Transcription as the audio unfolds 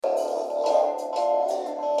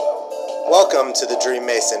Welcome to the Dream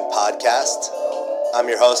Mason podcast. I'm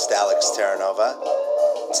your host, Alex Terranova.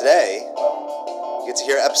 Today, you get to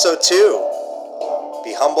hear episode 2,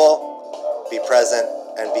 Be Humble, Be Present,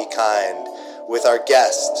 and Be Kind, with our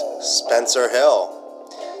guest, Spencer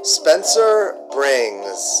Hill. Spencer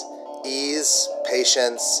brings ease,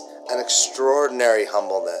 patience, and extraordinary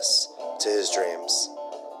humbleness to his dreams.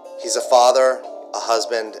 He's a father, a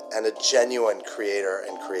husband, and a genuine creator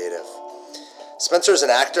and creative. Spencer is an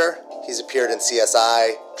actor. He's appeared in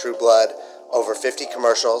CSI, True Blood, over 50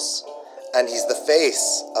 commercials, and he's the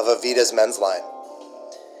face of Avita's men's line.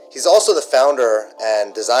 He's also the founder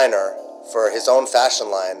and designer for his own fashion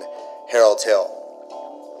line, Harold Hill.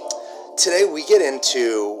 Today we get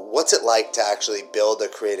into what's it like to actually build a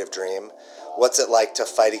creative dream, what's it like to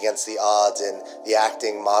fight against the odds in the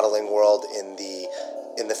acting, modeling world, in the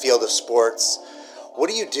field of sports. What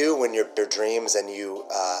do you do when your dreams and you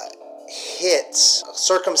hit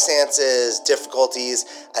circumstances, difficulties,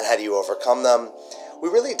 and how do you overcome them? We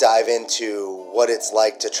really dive into what it's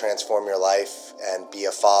like to transform your life and be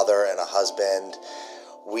a father and a husband.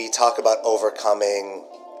 We talk about overcoming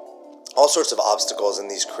all sorts of obstacles in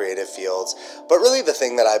these creative fields. But really the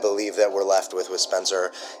thing that I believe that we're left with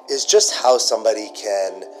Spencer is just how somebody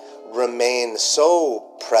can remain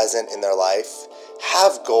so present in their life,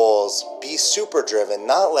 have goals, be super driven,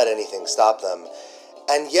 not let anything stop them,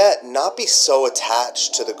 and yet not be so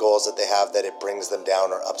attached to the goals that they have that it brings them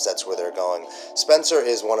down or upsets where they're going. Spencer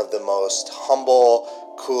is one of the most humble,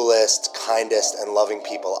 coolest, kindest, and loving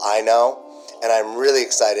people I know, and I'm really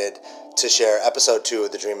excited to share episode 2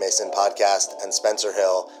 of the Dream Mason podcast and Spencer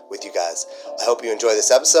Hill with you guys. I hope you enjoy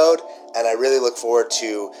this episode, and I really look forward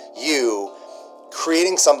to you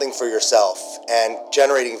creating something for yourself and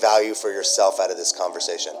generating value for yourself out of this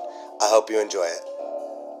conversation. I hope you enjoy it.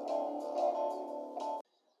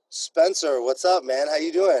 Spencer, what's up, man? How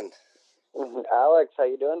you doing? Alex, how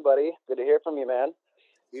you doing, buddy? Good to hear from you, man.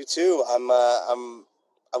 You too.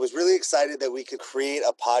 I was really excited that we could create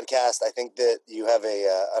a podcast. I think that you have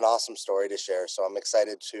an awesome story to share, so I'm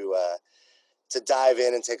excited to dive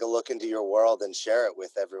in and take a look into your world and share it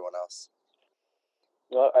with everyone else.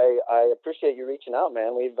 Well, I appreciate you reaching out,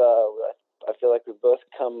 man. I feel like we've both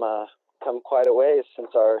come quite a ways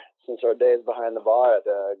since our days behind the bar at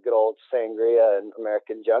good old Sangria and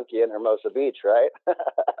American Junkie in Hermosa Beach, right?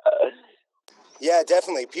 Yeah,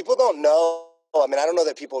 definitely. People don't know. I mean, I don't know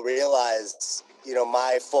that people realize,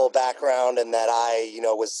 my full background and that I,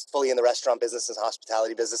 was fully in the restaurant business and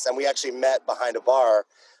hospitality business. And we actually met behind a bar.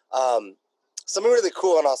 Something really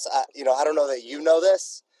cool. And also, I don't know that you know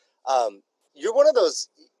this. You're one of those,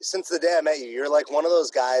 since the day I met you, you're like one of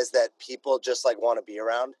those guys that people just like want to be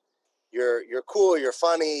around. You're cool. You're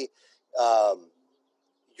funny.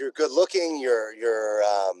 You're good looking. You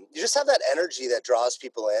just have that energy that draws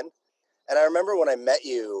people in. And I remember when I met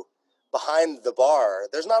you behind the bar,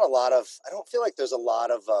 I don't feel like there's a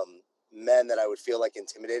lot of men that I would feel like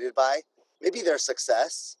intimidated by. Maybe their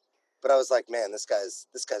success, but I was like, man, this guy's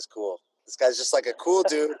cool. This guy's just like a cool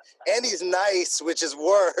dude, and he's nice, which is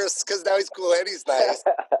worse because now he's cool and he's nice.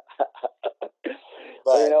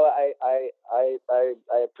 But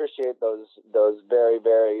I appreciate those very,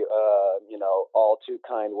 very all too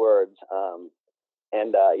kind words.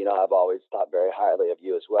 And I've always thought very highly of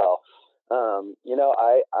you as well.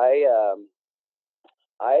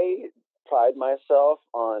 I pride myself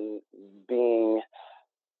on being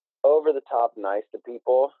over the top nice to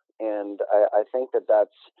people, and I think that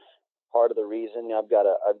that's part of the reason I've got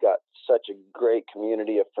such a great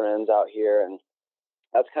community of friends out here, and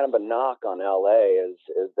that's kind of a knock on LA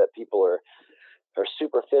is that people are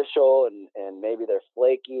superficial and maybe they're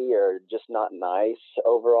flaky or just not nice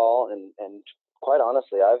overall, and quite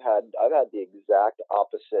honestly, I've had the exact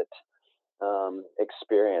opposite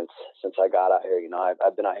experience since I got out here.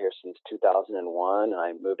 I've been out here since 2001.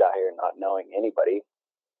 I moved out here not knowing anybody,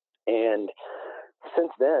 and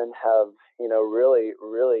since then have really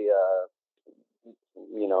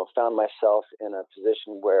found myself in a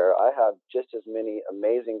position where I have just as many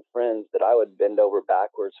amazing friends that I would bend over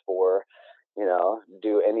backwards for,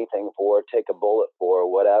 do anything for, take a bullet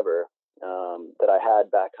for, whatever, that I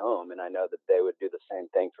had back home. And I know that they would do the same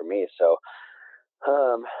thing for me. So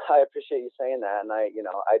I appreciate you saying that. And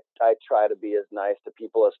I try to be as nice to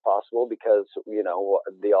people as possible because,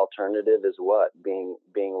 the alternative is what? Being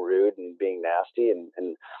rude and being nasty.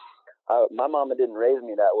 And my mama didn't raise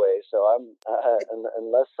me that way. So I'm,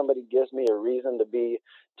 unless somebody gives me a reason to be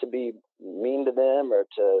mean to them or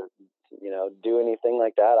to, do anything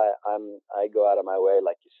like that, I go out of my way,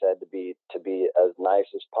 like you said, to be as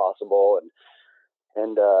nice as possible.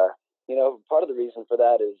 And part of the reason for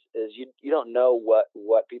that is you don't know what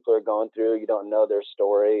what people are going through. You don't know their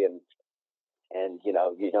story, and you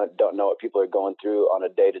don't know what people are going through on a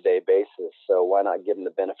day-to-day basis. So why not give them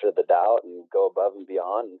the benefit of the doubt and go above and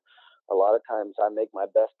beyond? And a lot of times I make my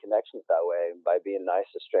best connections that way, by being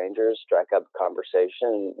nice to strangers, strike up a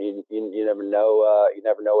conversation. You never know. You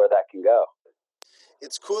never know where that can go.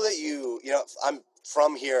 It's cool that I'm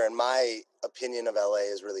from here, and my opinion of LA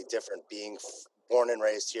is really different. Being born and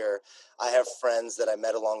raised here, I have friends that I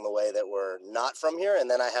met along the way that were not from here, and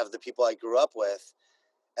then I have the people I grew up with.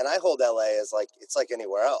 And I hold LA as it's like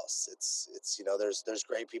anywhere else. It's there's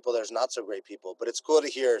great people, there's not so great people, but it's cool to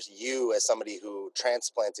hear you, as somebody who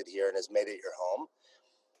transplanted here and has made it your home,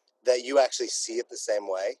 that you actually see it the same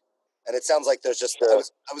way. And it sounds like there's just Sure.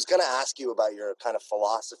 I was going to ask you about your kind of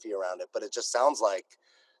philosophy around it, but it just sounds like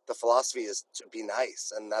the philosophy is to be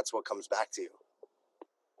nice, and that's what comes back to you.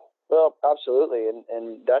 Well, absolutely,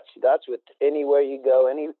 and that's with anywhere you go,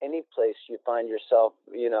 any place you find yourself,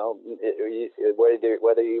 whether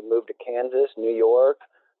you move to Kansas, New York,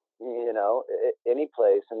 any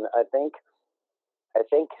place. And I think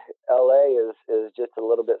LA is just a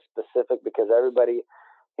little bit specific because everybody,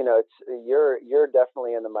 you're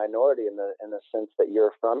definitely in the minority in the sense that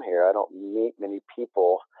you're from here. I don't meet many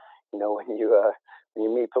people, when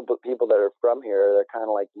you meet people that are from here, they're kind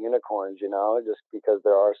of like unicorns, just because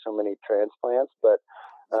there are so many transplants. But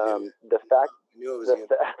the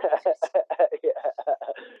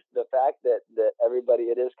fact that everybody,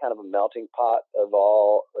 it is kind of a melting pot of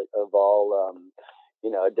all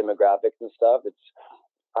demographics and stuff.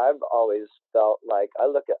 I've always felt like I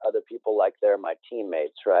look at other people like they're my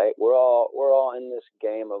teammates, right? We're all in this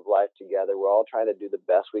game of life together. We're all trying to do the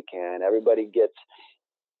best we can. Everybody gets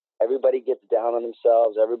down on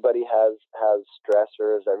themselves. Everybody has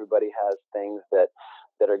stressors. Everybody has things that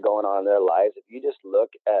are going on in their lives. If you just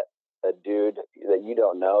look at a dude that you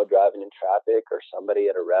don't know driving in traffic, or somebody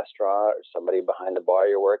at a restaurant, or somebody behind the bar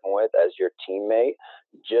you're working with as your teammate,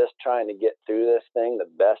 just trying to get through this thing the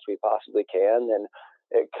best we possibly can, then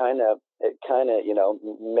it kind of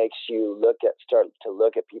makes you start to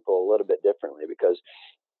look at people a little bit differently. Because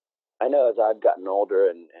I know as I've gotten older,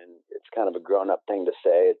 and it's kind of a grown-up thing to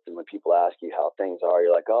say, it's when people ask you how things are,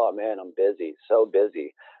 you're like, oh man, I'm busy, so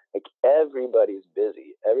busy. Like, everybody's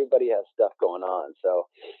busy. Everybody has stuff going on. So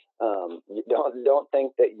you don't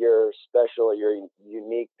think that you're special or you're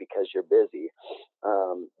unique because you're busy,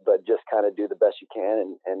 but just kind of do the best you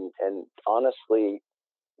can, and honestly,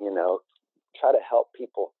 try to help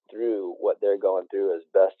people through what they're going through as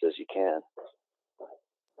best as you can.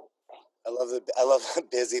 I love the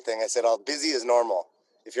busy thing. I said, all busy is normal.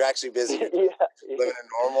 If you're actually busy, you're living a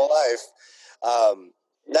normal life.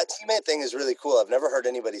 That teammate thing is really cool. I've never heard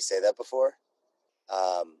anybody say that before.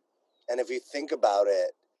 And if you think about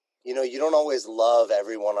it, you don't always love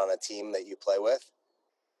everyone on a team that you play with,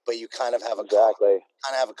 but you kind of have a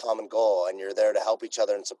common goal, and you're there to help each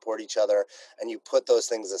other and support each other, and you put those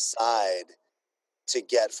things aside to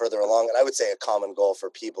get further along. And I would say a common goal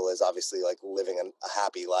for people is obviously like living a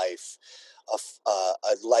happy life, a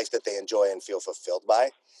life that they enjoy and feel fulfilled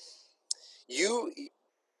by.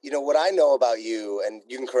 What I know about you, and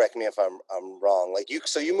you can correct me if I'm wrong.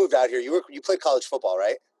 So you moved out here. You played college football,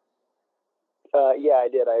 right? Yeah, I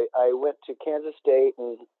did. I went to Kansas State,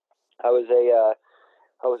 and I was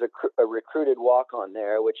a recruited walk-on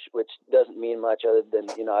there, which doesn't mean much other than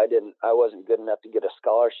I wasn't good enough to get a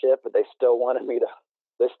scholarship, but they still wanted me to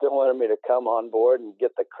come on board and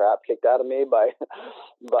get the crap kicked out of me by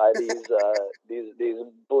these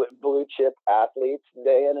blue chip athletes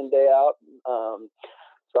day in and day out.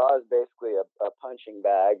 So I was basically a punching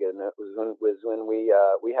bag, and it was when we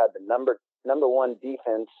had the number one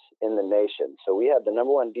defense in the nation. So we had the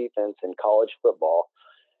number one defense in college football.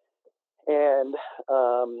 And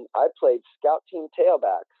I played scout team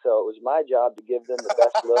tailback, so it was my job to give them the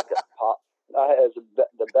best look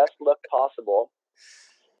the best look possible.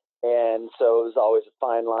 And so it was always a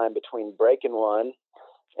fine line between breaking one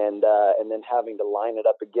and then having to line it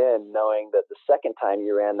up again, knowing that the second time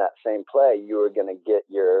you ran that same play, you were going to get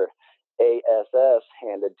your ASS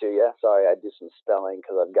handed to you. Sorry, I do some spelling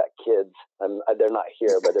because I've got kids. They're not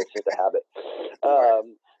here, but it's just a habit.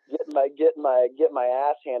 Get my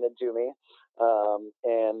ass handed to me,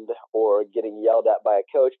 or getting yelled at by a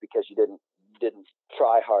coach because you didn't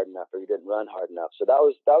try hard enough or you didn't run hard enough. So that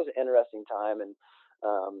was an interesting time, and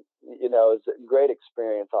it was a great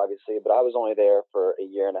experience, obviously. But I was only there for a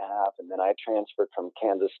year and a half, and then I transferred from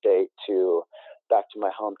Kansas State back to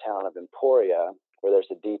my hometown of Emporia, where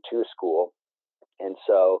there's a D2 school. And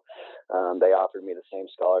so they offered me the same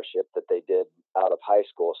scholarship that they did out of high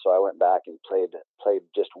school. So I went back and played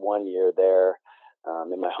just 1 year there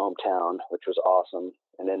in my hometown, which was awesome.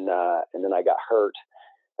 And then I got hurt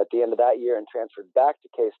at the end of that year and transferred back to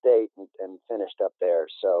K-State and finished up there.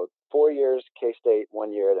 So 4 years K-State,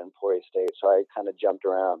 1 year at Emporia State. So I kind of jumped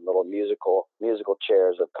around little musical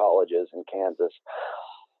chairs of colleges in Kansas.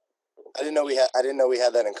 I didn't know we had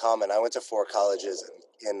that in common. I went to 4 colleges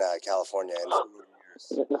in California in 4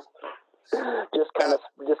 years. just kind of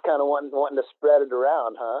wanting to spread it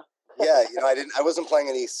around, huh? Yeah, I wasn't playing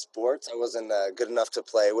any sports. I wasn't good enough to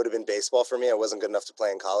play. It would have been baseball for me. I wasn't good enough to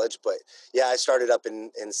play in college. But yeah, I started up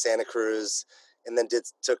in Santa Cruz, and then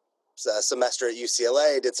took a semester at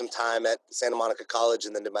UCLA, did some time at Santa Monica College,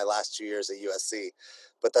 and then did my last 2 years at USC.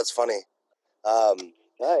 But that's funny.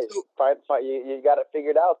 Nice. You got it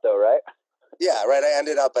figured out, though, right? Yeah, right. I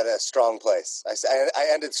ended up at a strong place. I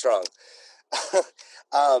ended strong.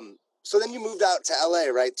 So then you moved out to LA,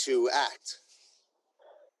 right, to act.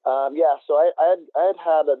 Yeah, so I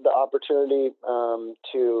had the opportunity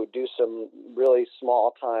to do some really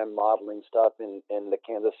small time modeling stuff in the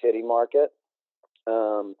Kansas City market,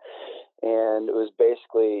 and it was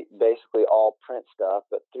basically all print stuff.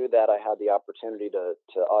 But through that, I had the opportunity to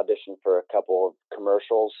audition for a couple of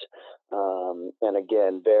commercials, and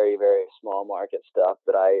again, very very small market stuff.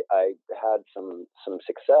 But I had some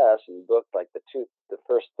success and booked like the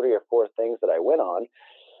first 3 or 4 things that I went on.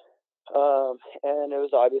 And it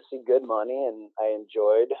was obviously good money, and I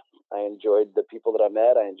enjoyed the people that I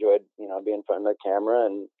met. I enjoyed, being in front of the camera,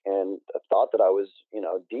 and I thought that I was,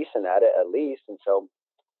 decent at it at least. And so,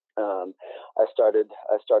 I started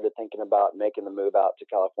thinking about making the move out to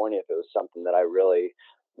California if it was something that I really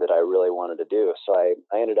wanted to do. So I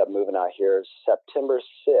ended up moving out here September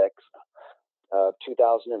 6th of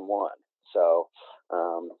 2001. So,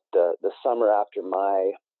 the summer after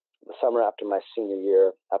my senior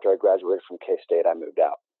year, after I graduated from K-State, I moved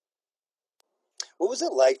out. What was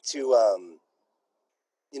it like to,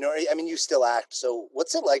 you still act, so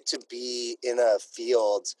what's it like to be in a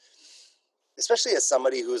field, especially as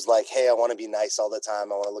somebody who's like, hey, I want to be nice all the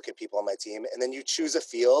time, I want to look at people on my team, and then you choose a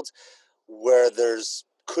field where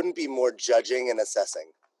couldn't be more judging and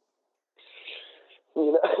assessing?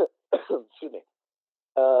 Excuse me.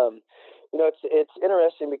 It's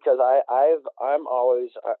interesting because I'm always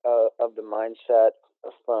of the mindset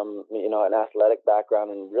from an athletic background,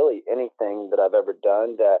 and really anything that I've ever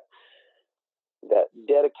done, that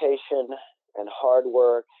dedication and hard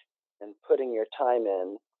work and putting your time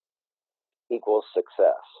in equals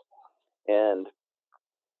success. And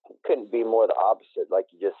it couldn't be more the opposite, like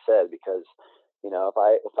you just said, because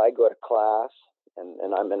if I go to class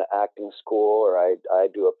and I'm in an acting school, or I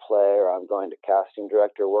do a play, or I'm going to casting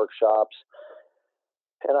director workshops,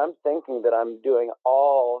 and I'm thinking that I'm doing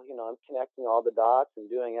I'm connecting all the dots and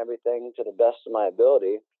doing everything to the best of my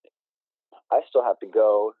ability, I still have to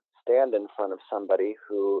go stand in front of somebody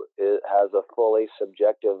who has a fully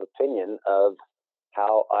subjective opinion of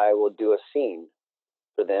how I will do a scene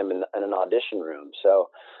for them in an audition room. So,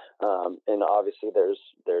 and obviously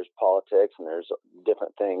there's politics, and there's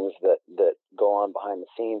different things that go on behind the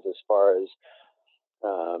scenes as far as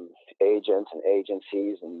agents and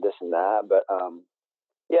agencies and this and that. But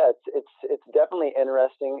yeah, it's definitely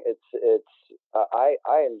interesting. I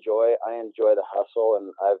enjoy the hustle,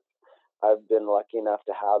 and I've been lucky enough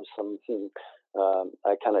to have some.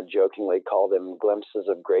 I kind of jokingly call them glimpses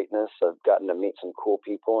of greatness. I've gotten to meet some cool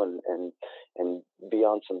people and be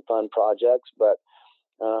on some fun projects. But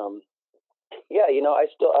yeah,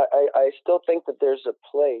 I still think that there's a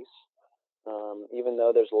place, even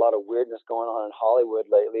though there's a lot of weirdness going on in Hollywood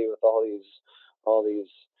lately with all these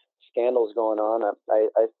scandals going on.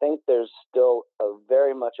 I think there's still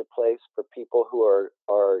very much a place for people who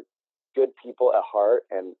are good people at heart,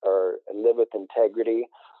 and live with integrity,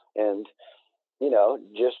 and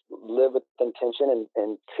just live with intention,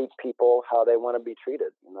 and treat people how they want to be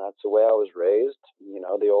treated. And that's the way I was raised,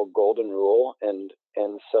 the old golden rule. And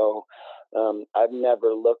so I've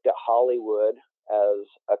never looked at Hollywood as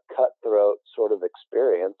a cutthroat sort of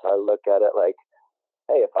experience. I look at it like,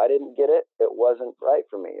 hey, if I didn't get it, it wasn't right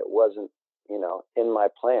for me. It wasn't, in my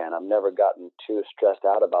plan. I've never gotten too stressed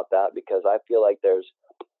out about that, because I feel like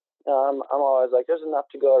I'm always like, there's enough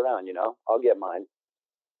to go around, I'll get mine.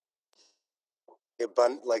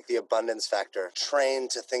 The abundance factor,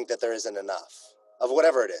 trained to think that there isn't enough of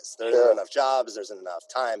whatever it is. There isn't Sure. enough jobs, there isn't enough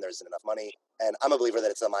time, there isn't enough money. And I'm a believer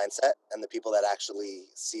that it's the mindset, and the people that actually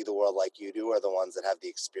see the world like you do are the ones that have the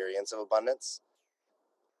experience of abundance.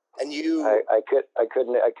 And I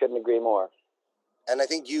couldn't agree more. And I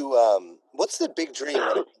think you, what's the big dream when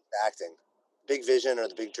it comes to acting? Big vision or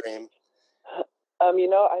the big dream?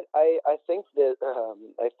 I think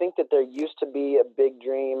that there used to be a big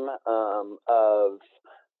dream of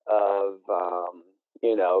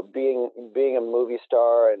being a movie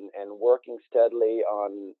star and working steadily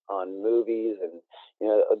on movies, and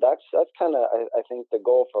that's kind of I think the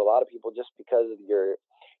goal for a lot of people, just because of your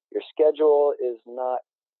schedule is not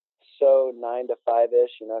so 9 to 5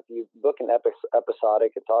 ish. If you book an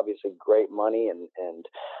episodic, it's obviously great money and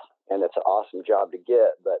it's an awesome job to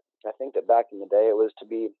get. But I think that back in the day, it was to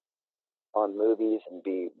be on movies and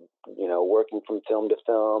be, working from film to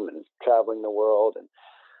film and traveling the world. And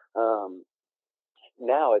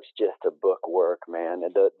now it's just a book work, man.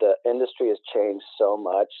 And the industry has changed so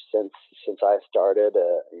much since I started.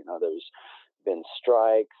 There's been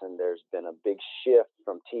strikes and there's been a big shift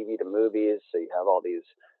from TV to movies. So you have all these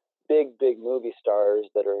big movie stars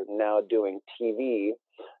that are now doing TV,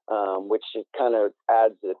 which kind of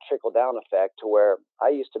adds a trickle down effect to where I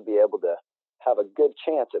used to be able to have a good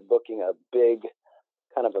chance at booking a big,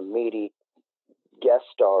 kind of a meaty guest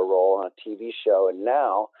star role on a TV show. And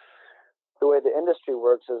now the way the industry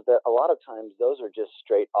works is that a lot of times those are just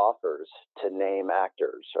straight offers to name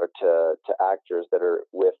actors or to actors that are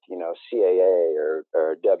with, CAA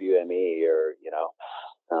or WME or,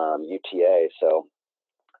 UTA. So,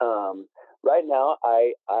 right now,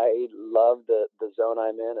 I love the zone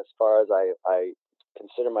I'm in, as far as I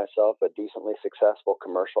consider myself a decently successful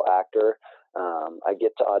commercial actor. I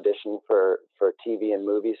get to audition for TV and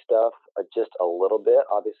movie stuff just a little bit.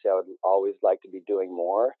 Obviously, I would always like to be doing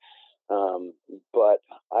more. But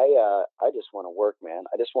I just want to work, man.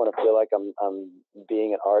 I just want to feel like I'm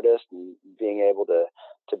being an artist and being able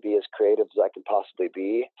to be as creative as I can possibly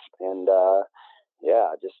be. And,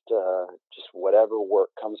 just whatever work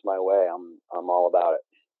comes my way, I'm all about it.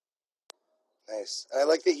 Nice. I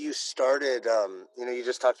like that you started, you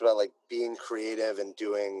just talked about like being creative and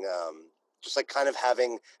doing, just like kind of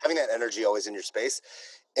having that energy always in your space.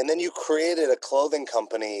 And then you created a clothing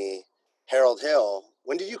company, Harold Hill.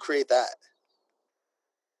 When did you create that?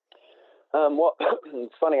 Well,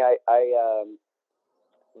 it's funny. I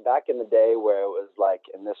back in the day where it was like,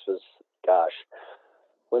 and this was, gosh,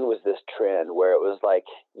 when was this trend where it was like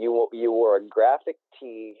you wore a graphic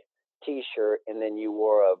t-shirt and then you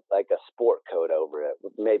wore a sport coat over it,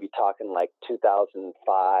 maybe talking like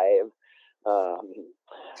 2005.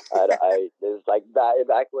 It was like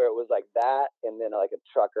back where it was like that, and then like a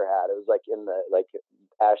trucker hat. It was like in the like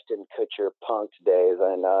Ashton Kutcher punked days.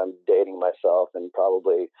 I know I'm dating myself and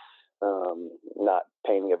probably not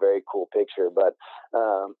painting a very cool picture, but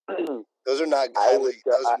those are not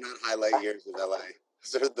highlight years of LA.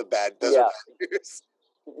 Those are the bad. Those are bad years.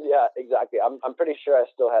 Yeah, exactly. I'm pretty sure I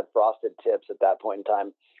still had frosted tips at that point in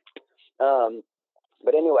time.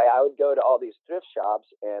 But anyway, I would go to all these thrift shops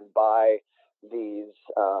and buy these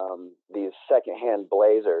secondhand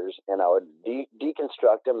blazers, and I would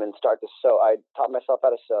deconstruct them and start to sew. I taught myself how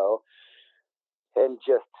to sew and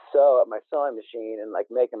just sew at my sewing machine and like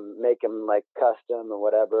make them like custom and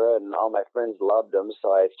whatever. And all my friends loved them,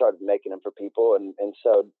 so I started making them for people. And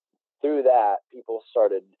so through that, people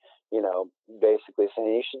started, basically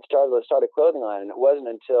saying you should start a clothing line. And it wasn't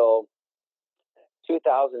until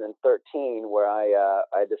 2013 where I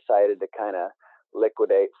decided to kind of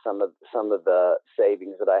liquidate some of the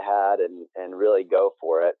savings that I had and really go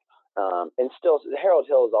for it. And still, Harold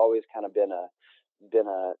Hill has always kind of been a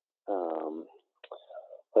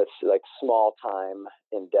like small time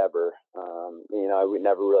endeavor. We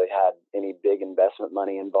never really had any big investment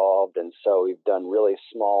money involved, and so we've done really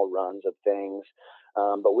small runs of things.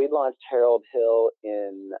 But we launched Harold Hill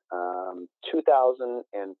in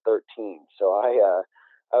 2013. So I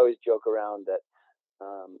always joke around that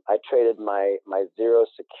I traded my zero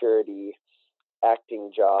security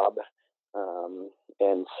acting job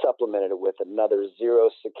and supplemented it with another zero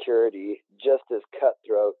security, just as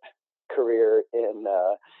cutthroat career in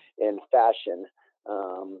fashion,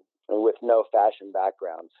 with no fashion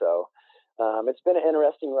background. So it's been an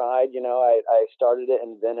interesting ride. I started it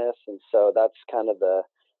in Venice, and so that's kind of the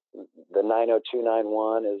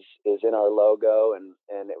 90291 is in our logo,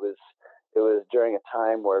 and it was during a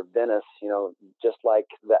time where Venice, just like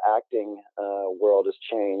the acting world has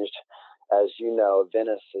changed. As you know,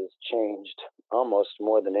 Venice has changed almost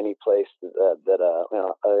more than any place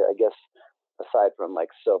I guess, aside from like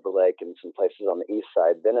Silver Lake and some places on the east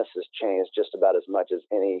side, Venice has changed just about as much as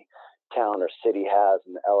any town or city has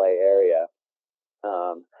in the LA area.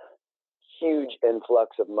 Huge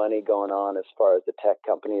influx of money going on as far as the tech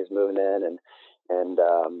companies moving in, and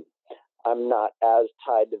I'm not as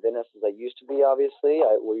tied to Venice as I used to be. Obviously,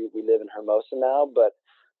 we live in Hermosa now, but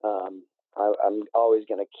I'm always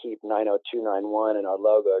going to keep 90291 in our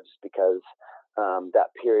logo just because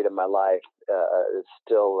that period of my life is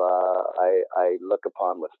still I look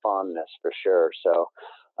upon with fondness for sure. So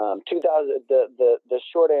 2000 the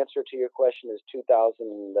short answer to your question is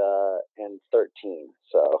 2013.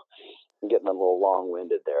 So I'm getting a little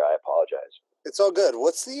long-winded there. I apologize. It's all good.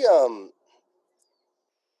 What's the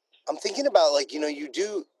I'm thinking about, like,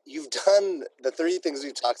 you've done the three things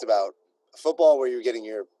we've talked about: football, where you're getting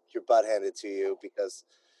your butt handed to you because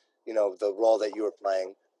the role that you were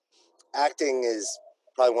playing. Acting is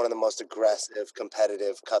probably one of the most aggressive,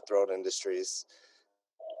 competitive, cutthroat industries.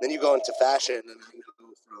 Then you go into fashion, and I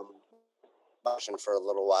know from fashion for a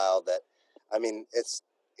little while that, I mean,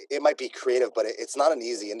 it might be creative, but it's not an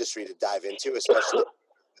easy industry to dive into, especially with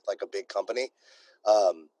like a big company.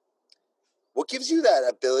 What gives you that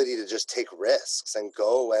ability to just take risks and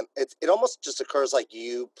go? And it almost just occurs like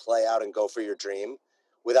you play out and go for your dream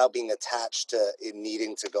without being attached to it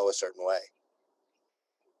needing to go a certain way.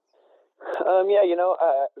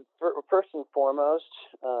 First and foremost,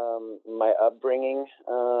 my upbringing,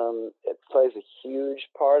 it plays a huge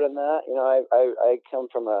part in that. I come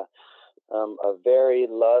from a very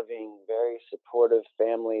loving, very supportive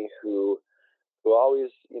family who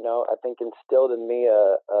always, I think instilled in me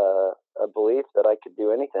a belief that I could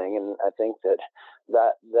do anything, and I think that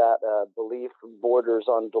belief borders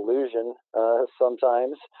on delusion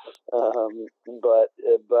sometimes, but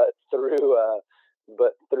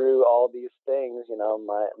through all these things,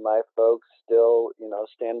 my folks still,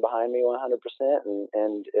 stand behind me 100%,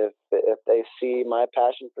 and if they see my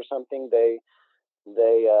passion for something, they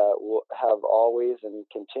will have always and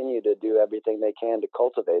continue to do everything they can to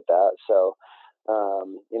cultivate that. So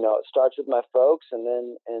it starts with my folks, and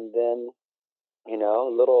then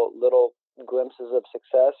little glimpses of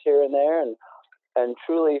success here and there, and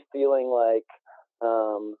truly feeling like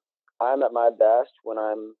I'm at my best when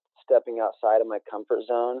I'm stepping outside of my comfort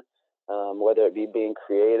zone, whether it be being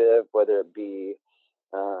creative, whether it be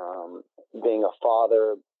being a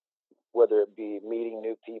father, whether it be meeting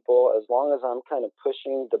new people. As long as I'm kind of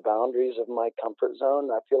pushing the boundaries of my comfort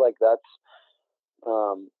zone, I feel like that's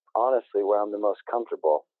honestly where I'm the most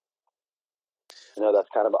comfortable. I know that's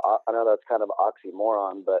kind of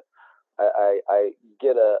oxymoron, but I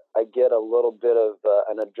get a little bit of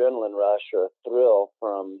an adrenaline rush or a thrill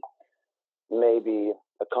from maybe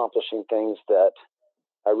accomplishing things that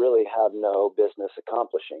I really have no business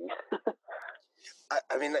accomplishing.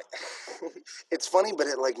 I mean, it's funny, but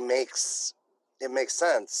it makes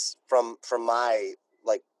sense from my,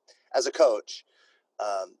 like, as a coach.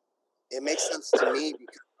 It makes sense to me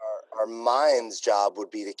because our mind's job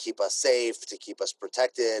would be to keep us safe, to keep us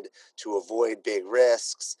protected, to avoid big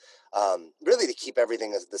risks, really to keep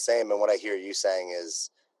everything the same. And what I hear you saying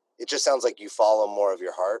is, it just sounds like you follow more of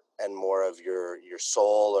your heart and more of your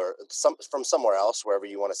soul, or from somewhere else, wherever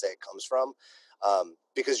you want to say it comes from,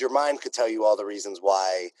 because your mind could tell you all the reasons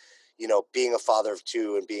why, being a father of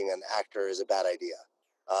two and being an actor is a bad idea.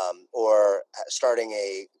 Or starting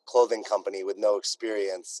a clothing company with no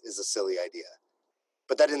experience is a silly idea.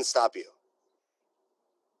 But that didn't stop you.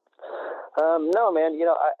 No, man.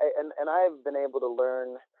 I've been able to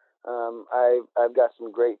learn. I've got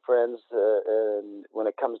some great friends when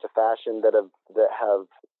it comes to fashion that have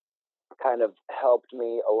kind of helped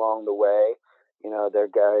me along the way. They're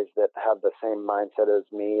guys that have the same mindset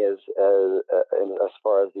as me as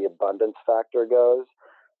far as the abundance factor goes.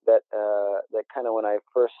 That kind of, when I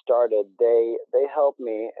first started, they helped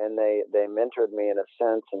me, and they mentored me in a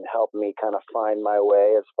sense and helped me kind of find my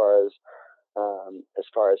way as far as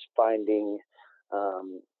finding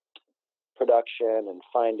production and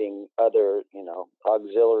finding other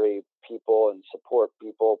auxiliary people and support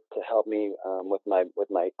people to help me with my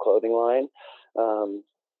clothing line.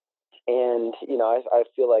 And I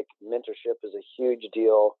feel like mentorship is a huge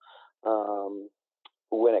deal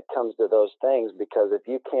when it comes to those things, because if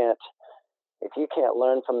you can't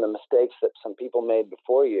learn from the mistakes that some people made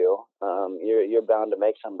before you, you're bound to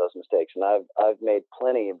make some of those mistakes. And I've made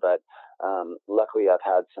plenty, but luckily I've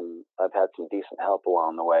had some decent help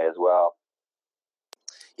along the way as well.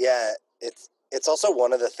 Yeah, it's also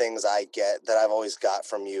one of the things I get that I've always got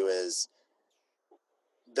from you is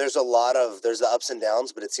there's the ups and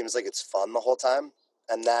downs, but it seems like it's fun the whole time.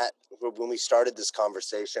 And that, when we started this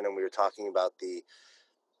conversation and we were talking about the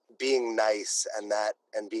being nice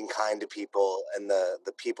and being kind to people and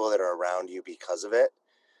the people that are around you because of it,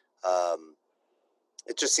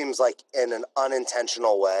 it just seems like in an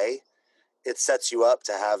unintentional way, it sets you up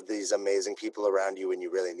to have these amazing people around you when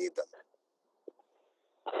you really need them.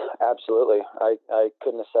 Absolutely. I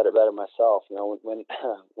couldn't have said it better myself. When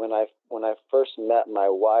I first met my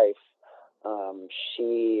wife,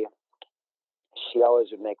 she she always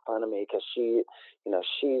would make fun of me because she's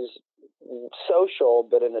social,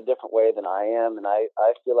 but in a different way than I am. And I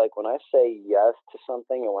feel like when I say yes to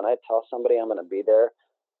something, and when I tell somebody I'm going to be there,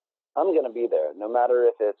 I'm going to be there, no matter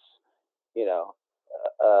if it's, you know,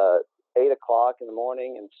 8 o'clock in the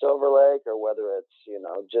morning in Silver Lake, or whether it's,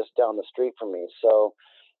 just down the street from me. So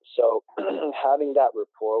having that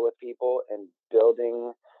rapport with people and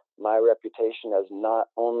building my reputation as not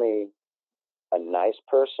only a nice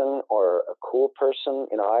person or a cool person,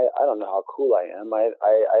 I don't know how cool I am.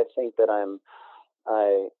 I think that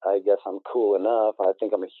I guess I'm cool enough. I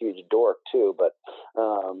think I'm a huge dork too, but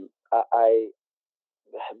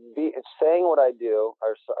saying what I do,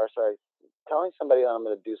 or sorry, telling somebody that I'm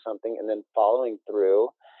going to do something and then following through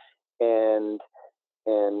and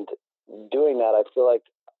doing that, I feel like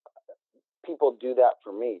people do that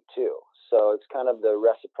for me too. So it's kind of the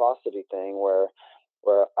reciprocity thing where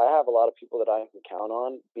I have a lot of people that I can count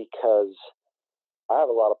on, because I have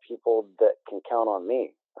a lot of people that can count on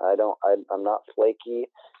me. I'm not flaky,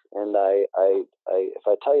 and I if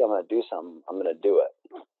I tell you I'm going to do something, I'm going to do it.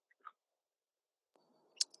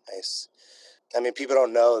 Nice. I mean, people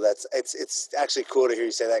don't know it's actually cool to hear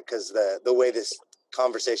you say that, because the way this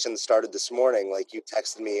conversation started this morning, like you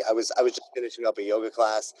texted me, I was just finishing up a yoga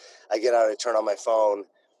class. I get out, I turn on my phone,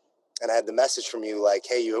 and I had the message from you like,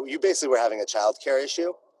 hey, you basically were having a childcare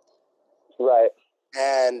issue. Right.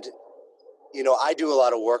 And, I do a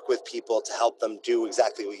lot of work with people to help them do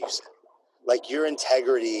exactly what you said. Like your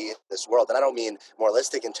integrity in this world, and I don't mean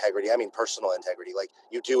moralistic integrity, I mean personal integrity. Like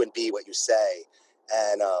you do and be what you say.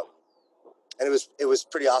 And it was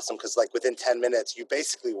pretty awesome, because like within 10 minutes, you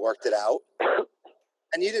basically worked it out.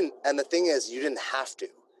 And you didn't, and the thing is, you didn't have to.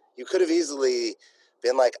 You could have easily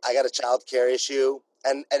been like, I got a child care issue.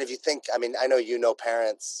 And if you think, I mean, I know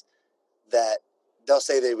parents that they'll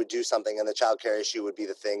say they would do something, and the child care issue would be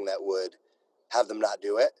the thing that would have them not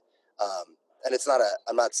do it. And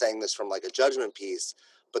I'm not saying this from like a judgment piece,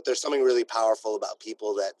 but there's something really powerful about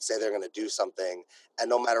people that say they're going to do something, and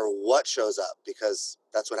no matter what shows up, because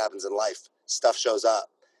that's what happens in life, stuff shows up.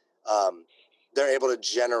 They're able to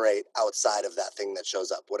generate outside of that thing that shows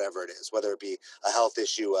up, whatever it is, whether it be a health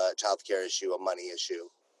issue, a child care issue, a money issue.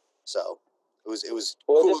 So it was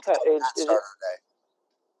well, cool to start our day.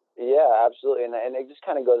 Yeah, absolutely, and it just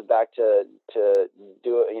kind of goes back to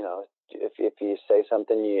do it. If you say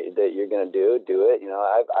something that you're going to do it.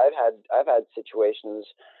 I've had situations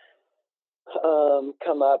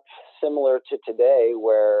come up similar to today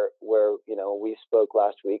where we spoke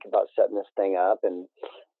last week about setting this thing up, and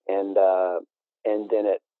then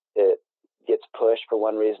it gets pushed for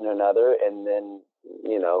one reason or another, and then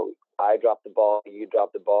I drop the ball, you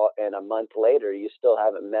drop the ball, and a month later you still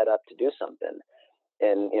haven't met up to do something.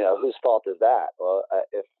 And whose fault is that? Well,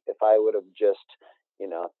 if I would have just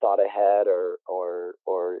thought ahead or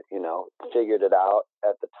figured it out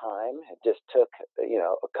at the time, it just took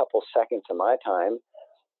a couple seconds of my time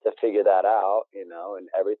to figure that out, and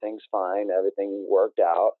everything's fine, everything worked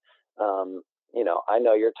out. I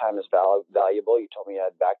know your time is valuable. You told me you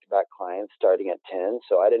had back-to-back clients starting at 10,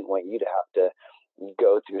 so I didn't want you to have to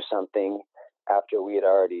go through something after we had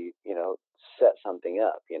already set something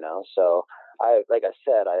up. So like I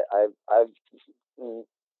said, I've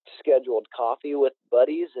scheduled coffee with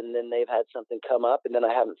buddies, and then they've had something come up, and then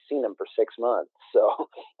I haven't seen them for 6 months. So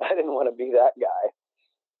I didn't want to be that guy.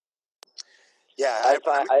 Yeah, I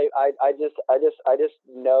just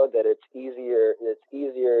know that it's easier. It's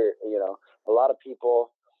easier. A lot of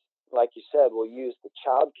people, like you said, will use the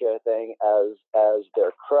childcare thing as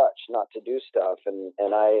their crutch not to do stuff, and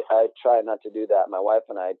I try not to do that. My wife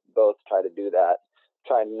and I both try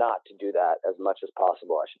not to do that as much as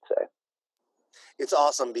possible, I should say. It's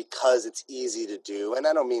awesome because it's easy to do, and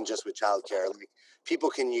I don't mean just with childcare. Like people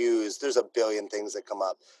can use. There's a billion things that come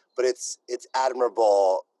up, but it's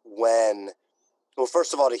admirable when. Well,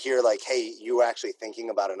 first of all, to hear like, hey, you were actually thinking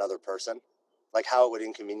about another person, like how it would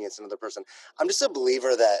inconvenience another person. I'm just a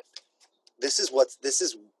believer that this is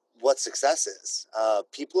what success is.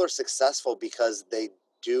 People are successful because they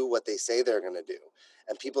do what they say they're going to do,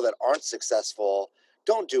 and people that aren't successful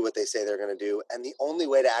don't do what they say they're going to do. And the only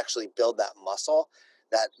way to actually build that muscle,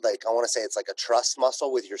 that like I want to say it's like a trust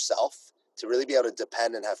muscle with yourself, to really be able to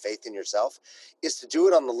depend and have faith in yourself, is to do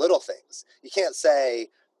it on the little things. You can't say,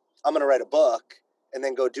 I'm going to write a book and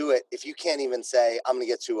then go do it if you can't even say, I'm going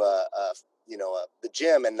to get to the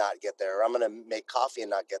gym and not get there, or I'm going to make coffee and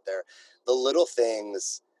not get there. The little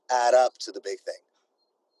things add up to the big thing.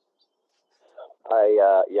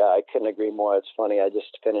 I couldn't agree more. It's funny. I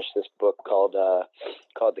just finished this book called The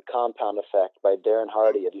Compound Effect by Darren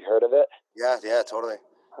Hardy. Have you heard of it? Yeah, totally.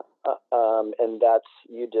 And that's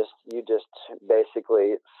you just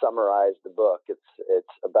basically summarize the book.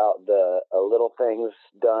 It's about the little things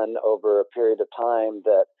done over a period of time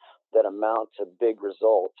that amount to big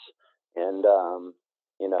results. And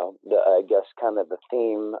I guess kind of the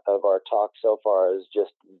theme of our talk so far is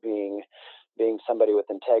just being somebody with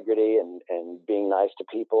integrity and being nice to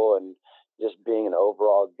people and just being an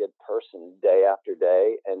overall good person day after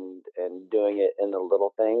day and doing it in the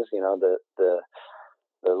little things, the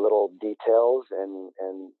little details and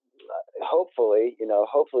hopefully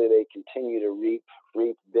they continue to reap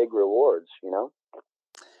big rewards,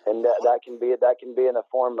 and that can be in the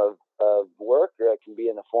form of work, or it can be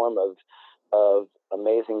in the form of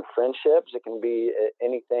amazing friendships. It can be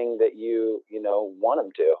anything that you want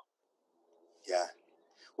them to. Yeah.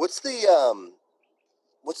 What's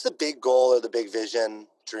the big goal or the big vision,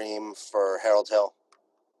 dream for Harold Hill?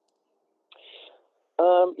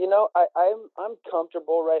 I'm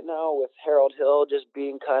comfortable right now with Harold Hill just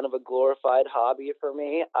being kind of a glorified hobby for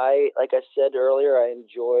me. Like I said earlier, I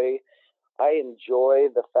enjoy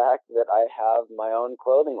the fact that I have my own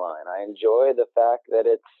clothing line. I enjoy the fact that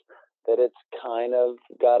it's kind of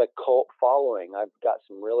got a cult following. I've got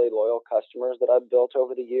some really loyal customers that I've built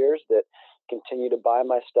over the years that continue to buy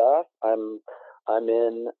my stuff. I'm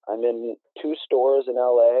in 2 stores in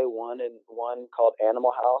LA, one called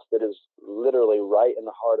Animal House that is literally right in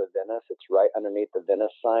the heart of Venice. It's right underneath the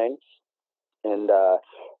Venice sign. And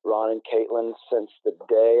Ron and Caitlin, since the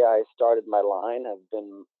day I started my line, have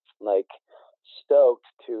been like stoked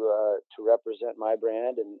to represent my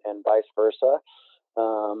brand and vice versa.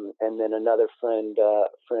 And then another friend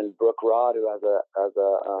Brooke Rod, who has a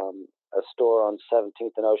store on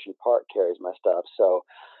 17th and Ocean Park, carries my stuff. So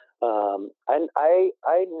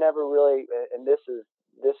I never really, and this is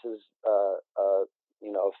a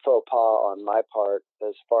faux pas on my part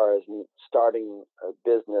as far as starting a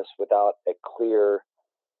business without a clear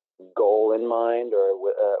goal in mind, or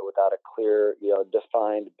without a clear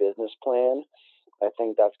defined business plan. I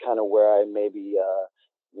think that's kind of where I maybe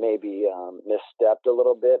misstepped a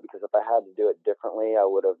little bit, because if I had to do it differently, I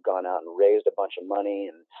would have gone out and raised a bunch of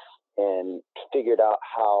money and figured out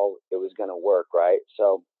how it was going to work, right?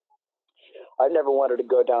 So I never wanted to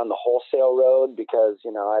go down the wholesale road, because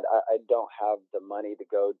I don't have the money to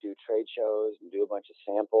go do trade shows and do a bunch of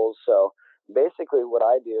samples. So basically, what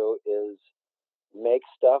I do is make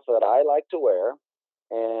stuff that I like to wear,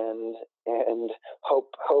 and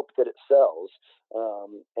hope that it sells.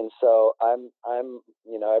 And so I'm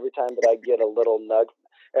every time I get a little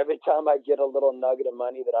nugget of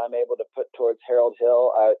money that I'm able to put towards Harold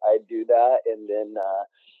Hill, I do that, and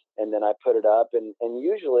then I put it up, and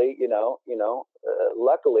usually,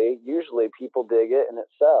 luckily, usually people dig it and it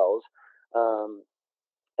sells.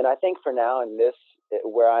 And I think for now, in this,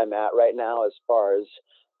 where I'm at right now, as far as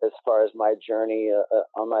my journey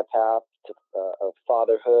on my path to of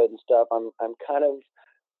fatherhood and stuff, I'm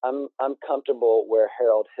comfortable where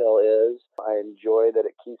Harold Hill is. I enjoy that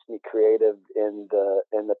it keeps me creative in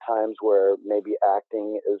the times where maybe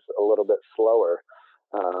acting is a little bit slower,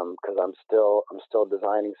 because I'm still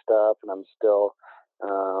designing stuff, and I'm still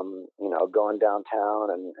going downtown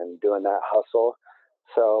and doing that hustle.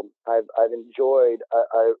 So I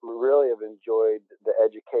really have enjoyed the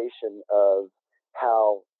education of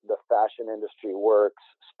how the fashion industry works,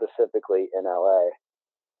 specifically in LA.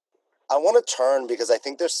 I want to turn, because I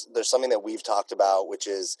think there's something that we've talked about, which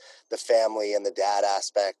is the family and the dad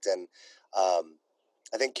aspect. And I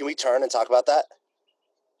think, can we turn and talk about that?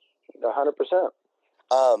 100%.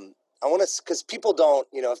 I want to, because people don't,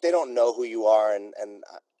 if they don't know who you are, and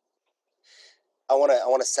I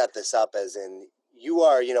want to set this up as in, you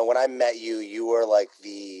are, when I met you, you were like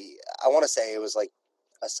I want to say it was like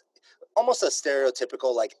almost a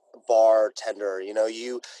stereotypical like bartender.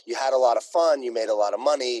 You had a lot of fun, you made a lot of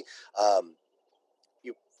money.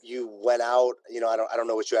 You went out, I don't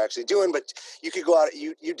know what you're actually doing, but you could go out,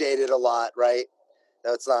 you dated a lot, right?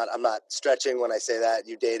 No, I'm not stretching when I say that.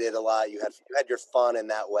 You dated a lot. You had your fun in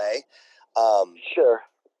that way. Sure.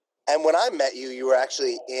 And when I met you, you were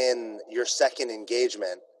actually in your second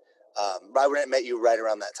engagement. I met you right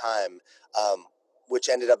around that time, which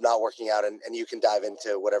ended up not working out. And you can dive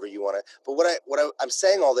into whatever you want to. But I'm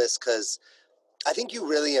saying all this because I think you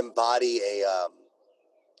really embody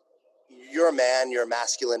you're a man, you're a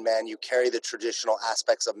masculine man. You carry the traditional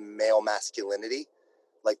aspects of male masculinity,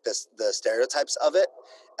 like the stereotypes of it.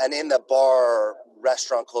 And in the bar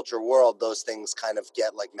restaurant culture world, those things kind of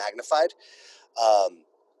get like magnified.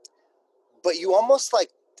 But you almost like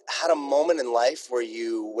had a moment in life where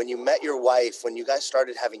when you met your wife, when you guys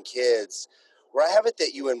started having kids, where I have it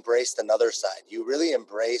that you embraced another side. You really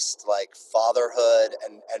embraced like fatherhood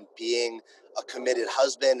and being a committed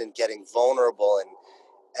husband and getting vulnerable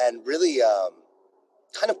and really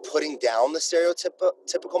kind of putting down the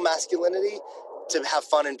stereotypical masculinity to have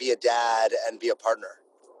fun and be a dad and be a partner.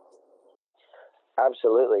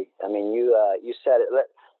 Absolutely. I mean, you said it.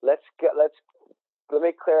 Let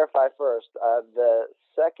me clarify first. The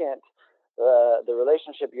second, the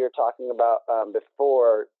relationship you're talking about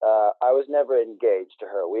before, I was never engaged to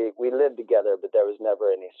her. We lived together, but there was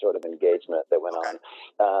never any sort of engagement that went on.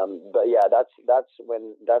 But yeah, that's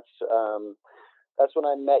when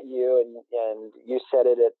I met you, and you said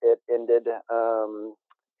it ended.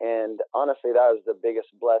 And honestly, that was the biggest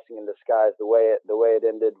blessing in disguise. The way it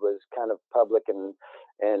ended was kind of public and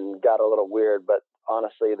got a little weird, but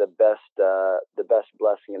honestly, the best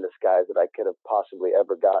blessing in disguise that I could have possibly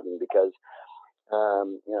ever gotten, because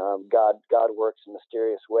God works in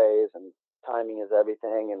mysterious ways, and timing is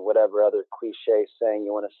everything, and whatever other cliche saying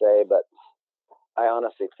you want to say, but I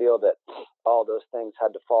honestly feel that all those things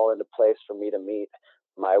had to fall into place for me to meet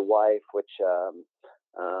my wife, which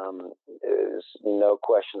is no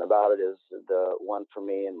question about it, is the one for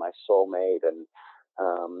me and my soulmate. And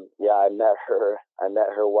I met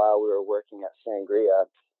her while we were working at Sangria.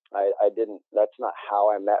 I didn't, that's not how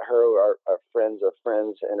I met her. Our friends of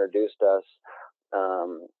friends introduced us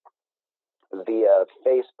via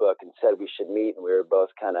Facebook and said we should meet, and we were both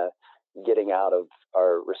kind of getting out of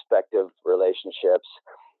our respective relationships,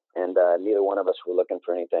 and neither one of us were looking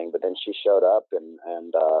for anything. But then she showed up, and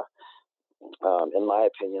in my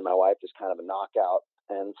opinion, my wife is kind of a knockout,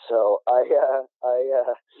 and so I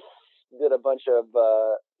did a bunch of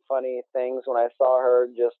funny things when I saw her,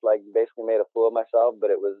 just like basically made a fool of myself. But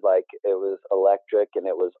it was electric, and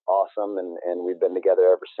it was awesome, and we've been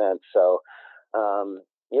together ever since. So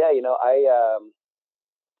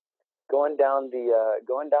going down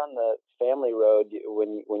the family road,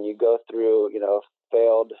 when you go through a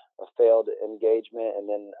failed engagement, and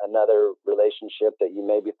then another relationship that you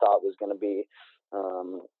maybe thought was going to be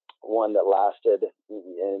one that lasted,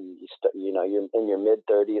 and you're in your mid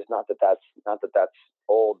 30s. Not that that's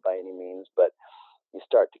old by any means, but you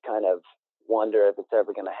start to kind of wonder if it's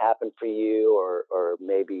ever going to happen for you, or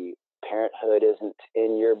maybe parenthood isn't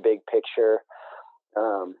in your big picture.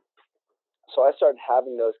 So I started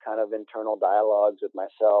having those kind of internal dialogues with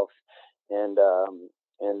myself, and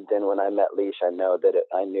then when I met Leash, I knew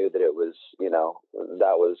that it was,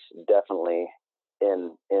 that was definitely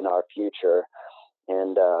in our future,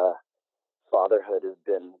 and fatherhood has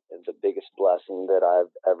been the biggest blessing that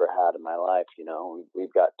I've ever had in my life.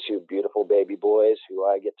 We've got two beautiful baby boys who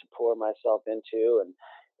I get to pour myself into,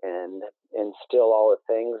 and instill all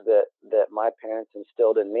the things that my parents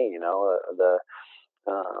instilled in me.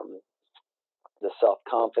 The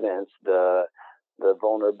self-confidence, the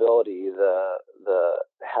vulnerability, the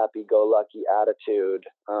happy-go-lucky attitude,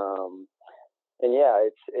 and yeah,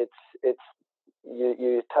 it's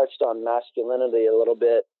you touched on masculinity a little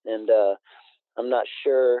bit, and I'm not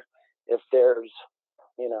sure if there's,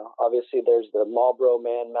 obviously there's the Marlboro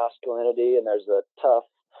man masculinity, and there's the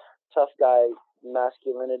tough guy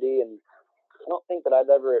masculinity, and I don't think that I've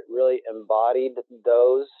ever really embodied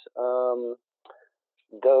those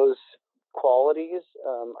qualities.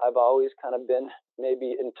 I've always kind of been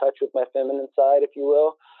maybe in touch with my feminine side, if you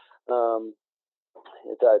will.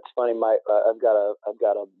 It's funny. I've got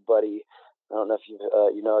a buddy. I don't know if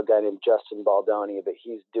you know a guy named Justin Baldoni, but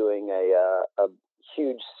he's doing a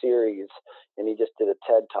huge series, and he just did a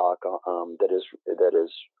TED talk that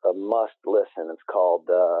is a must listen. It's called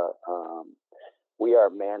 "We Are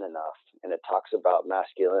Man Enough," and it talks about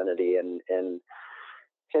masculinity and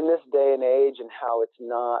in this day and age, and how it's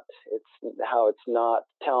not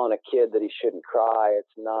telling a kid that he shouldn't cry.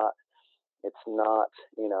 It's not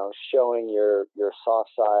showing your soft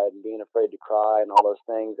side and being afraid to cry and all those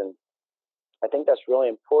things. And I think that's really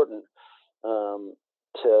important,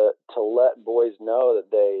 to let boys know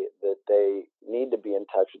that they need to be in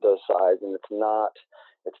touch with those sides, and it's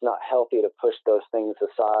not healthy to push those things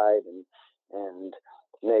aside, and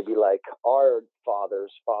maybe like our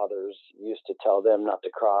fathers used to tell them not to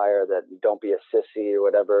cry, or that don't be a sissy or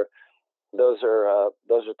whatever. Those are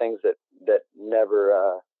things that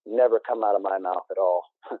never come out of my mouth at all.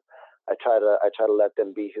 I try to let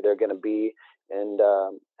them be who they're going to be, and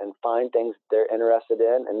find things they're interested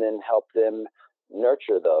in, and then help them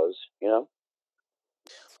nurture those.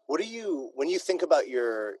 What do you, when you think about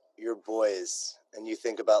your boys, and you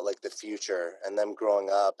think about like the future and them growing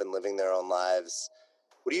up and living their own lives,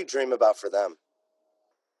 what do you dream about for them?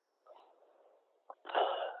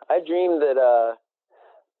 I dream that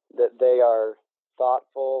they are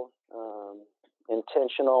thoughtful,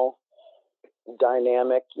 intentional,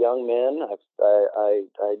 dynamic young men.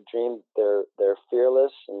 I dream they're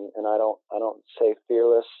fearless, and I don't say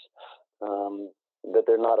fearless that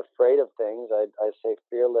they're not afraid of things. I say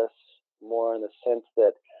fearless more in the sense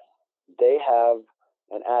that they have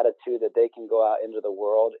an attitude that they can go out into the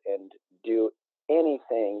world and do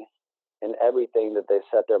anything and everything that they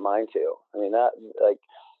set their mind to. I mean, that, like,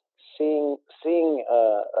 seeing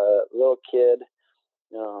a little kid,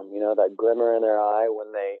 that glimmer in their eye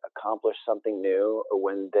when they accomplish something new, or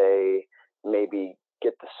when they maybe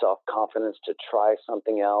get the self-confidence to try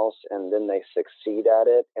something else and then they succeed at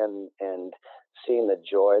it, and seeing the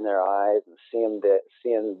joy in their eyes, and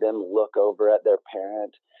seeing them look over at their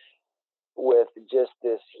parent with just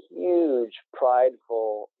this huge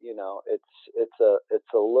prideful, it's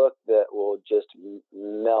a look that will just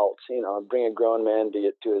melt, bring a grown man to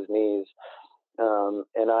his knees.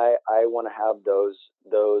 And I want to have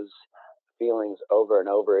those feelings over and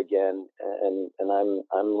over again. And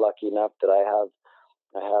I'm lucky enough that I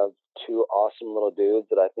have two awesome little dudes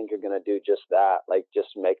that I think are going to do just that, like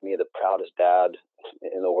just make me the proudest dad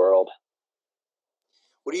in the world.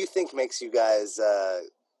 What do you think makes you guys,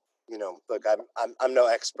 look, I'm no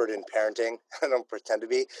expert in parenting. I don't pretend to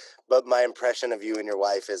be, but my impression of you and your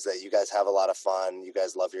wife is that you guys have a lot of fun. You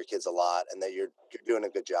guys love your kids a lot, and that you're doing a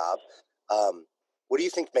good job. What do you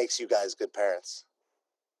think makes you guys good parents?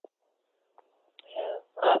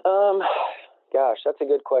 Gosh, that's a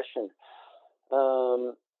good question.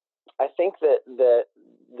 I think that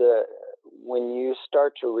when you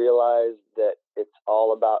start to realize that it's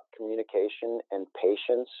all about communication and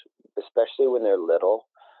patience, especially when they're little,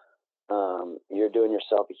 you're doing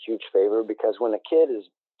yourself a huge favor, because when a kid is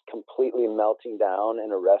completely melting down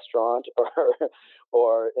in a restaurant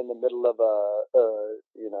or in the middle of a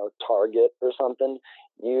Target or something,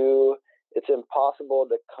 it's impossible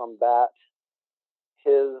to combat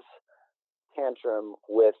his tantrum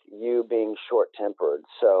with you being short-tempered.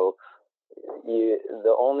 So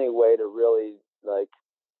the only way to really, like,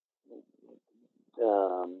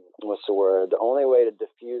 the only way to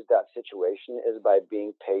diffuse that situation is by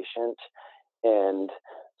being patient and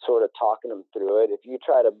sort of talking them through it. If you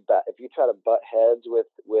try to butt heads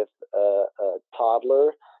with a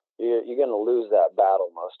toddler, you're going to lose that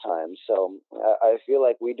battle most times. So I feel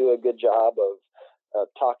like we do a good job of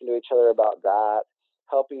talking to each other about that,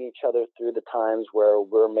 helping each other through the times where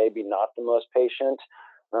we're maybe not the most patient.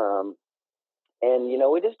 And,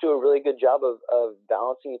 we just do a really good job of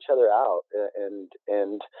balancing each other out.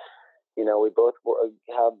 And we both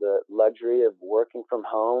have the luxury of working from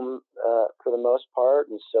home for the most part.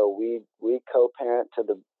 And so we co-parent to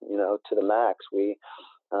the max. We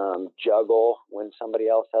juggle when somebody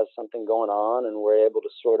else has something going on, and we're able to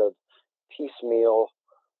sort of piecemeal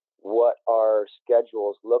what our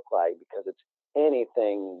schedules look like, because it's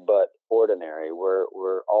anything but ordinary. We're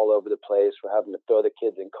all over the place. We're having to throw the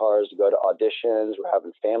kids in cars to go to auditions. We're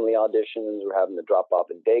having family auditions. We're having to drop off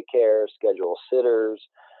at daycare, schedule sitters.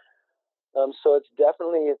 So it's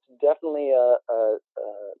definitely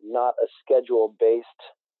not a schedule based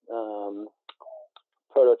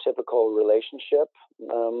prototypical relationship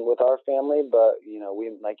with our family, but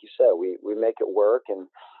we, like you said, we make it work, and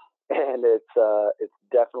it's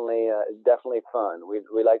definitely fun.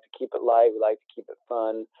 We like to keep it light. We like to keep it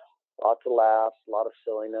fun. Lots of laughs, a lot of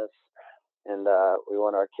silliness, and we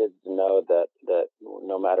want our kids to know that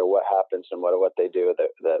no matter what happens and what they do,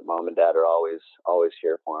 that mom and dad are always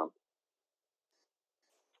here for them.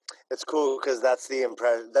 It's cool, because that's the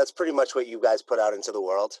impression. That's pretty much what you guys put out into the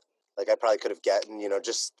world. Like, I probably could have gotten,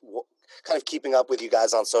 just kind of keeping up with you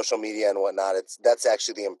guys on social media and whatnot. That's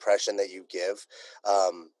actually the impression that you give.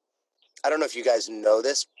 I don't know if you guys know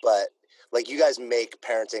this, but like, you guys make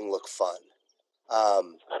parenting look fun.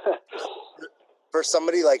 For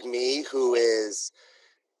somebody like me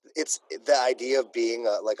it's the idea of being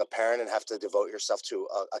a parent and have to devote yourself to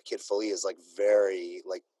a kid fully is like very,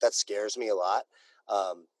 like, that scares me a lot.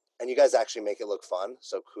 And you guys actually make it look fun.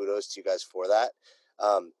 So kudos to you guys for that.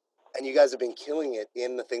 And you guys have been killing it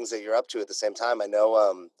in the things that you're up to at the same time. I know,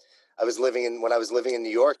 when I was living in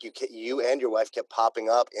New York, you and your wife kept popping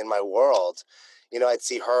up in my world. I'd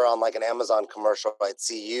see her on like an Amazon commercial. I'd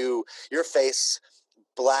see your face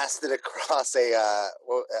blasted across a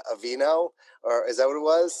Vino, or is that what it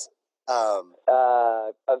was?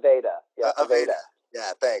 Aveda. Yeah, Aveda.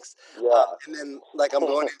 Yeah, thanks. Yeah. And then, like, I'm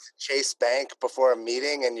going into Chase Bank before a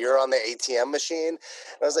meeting, and you're on the ATM machine.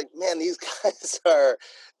 And I was like, man, these guys are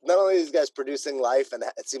not only these guys producing life, and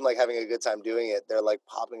it seemed like having a good time doing it, they're like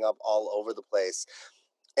popping up all over the place.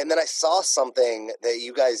 And then I saw something that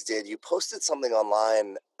you guys did. You posted something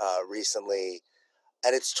online recently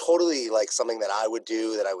and it's totally like something that I would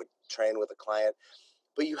do, that I would train with a client.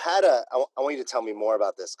 But you had I want you to tell me more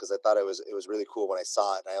about this, because I thought it was really cool when I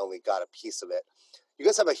saw it, and I only got a piece of it. You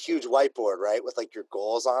guys have a huge whiteboard, right, with like your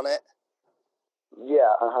goals on it?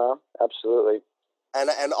 Yeah, absolutely.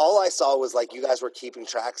 And all I saw was like you guys were keeping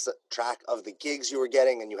track of the gigs you were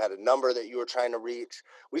getting, and you had a number that you were trying to reach.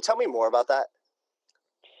 Will you tell me more about that?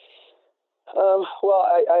 Well,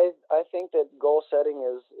 I think that goal setting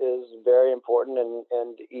is very important,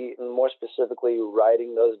 and more specifically,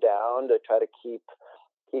 writing those down to try to keep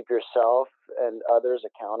yourself and others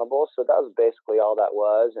accountable. So that was basically all that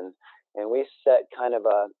was, and we set kind of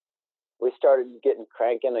we started getting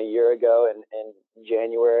cranking a year ago in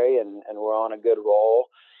January, and we're on a good roll,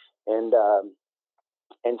 and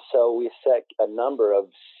so we set a number of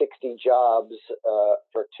 60 jobs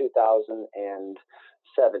for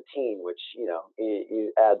 2017, which,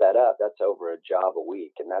 you add that up, that's over a job a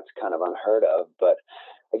week, and that's kind of unheard of. But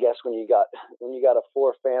I guess when you got a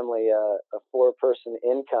a 4-person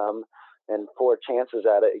income and 4 chances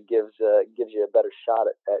at it, it gives you a better shot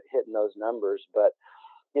at hitting those numbers. But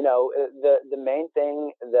the main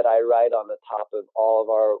thing that I write on the top of all of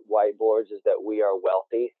our whiteboards is that we are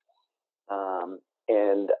wealthy.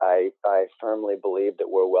 And I firmly believe that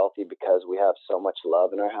we're wealthy because we have so much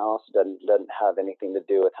love in our house. Doesn't have anything to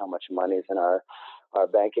do with how much money is in our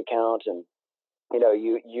bank account. And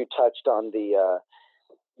you touched on the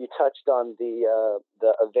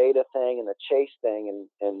Aveda thing and the Chase thing,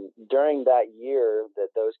 and during that year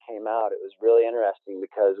that those came out, it was really interesting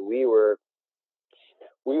because we were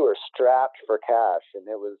strapped for cash, and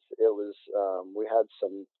it was we had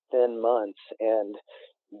some thin months, and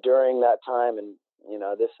during that time, and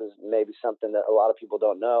this is maybe something that a lot of people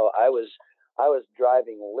don't know, I was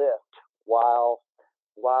driving Lyft while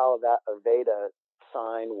that Aveda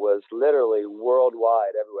sign was literally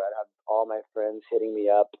worldwide everywhere. I had all my friends hitting me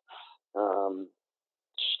up,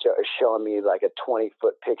 showing me like a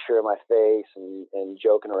 20-foot picture of my face and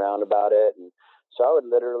joking around about it. And so I would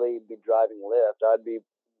literally be driving Lyft. I'd be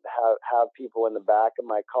have people in the back of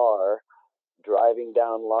my car driving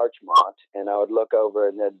down Larchmont, and I would look over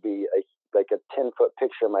and there'd be a 10-foot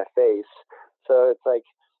picture of my face. So it's like,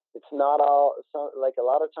 it's not all, like a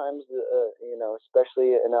lot of times,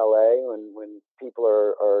 especially in LA, when people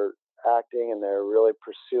are acting and they're really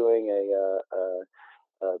pursuing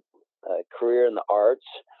a career in the arts,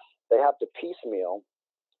 they have to piecemeal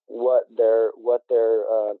what their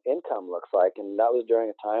income looks like. And that was during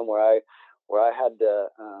a time where I had to,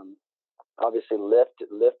 obviously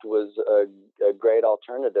Lyft was a great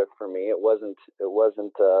alternative for me. It wasn't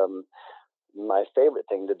my favorite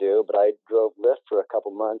thing to do, but I drove Lyft for a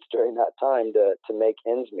couple months during that time to make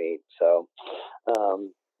ends meet. So, well,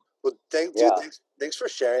 thanks for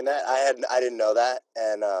sharing that. I didn't know that,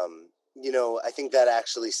 and I think that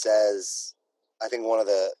actually says, I think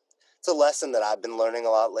it's a lesson that I've been learning a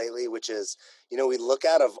lot lately, which is, we look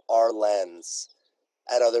out of our lens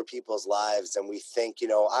at other people's lives, and we think,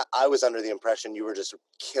 I was under the impression you were just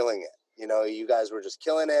killing it. You guys were just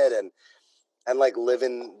killing it and like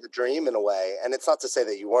living the dream in a way. And it's not to say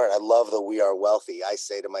that you weren't. I love that we are wealthy. I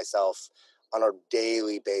say to myself on a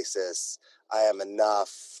daily basis, I am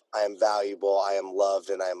enough, I am valuable, I am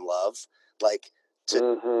loved, and I am love. Like,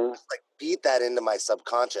 to like beat that into my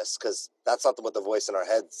subconscious, because that's not what the voice in our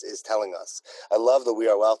heads is telling us. I love that we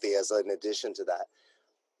are wealthy as an addition to that.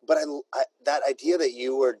 But I that idea that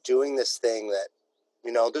you were doing this thing that,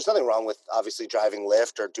 there's nothing wrong with obviously driving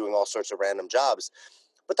Lyft or doing all sorts of random jobs,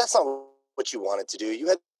 but that's not what you wanted to do. You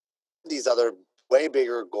had these other way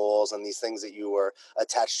bigger goals and these things that you were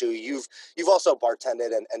attached to. You've also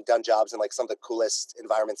bartended and done jobs in like some of the coolest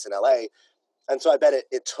environments in LA. And so I bet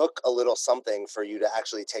it took a little something for you to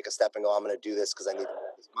actually take a step and go, I'm going to do this because I need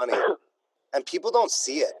this money. And people don't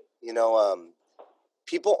see it.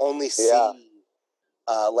 People only see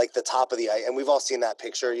like the top of the ice. And we've all seen that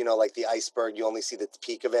picture, like the iceberg, you only see the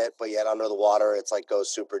peak of it, but yet under the water, it's like goes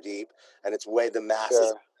super deep, and it's way the mass is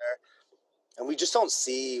there. And we just don't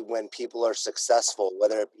see when people are successful,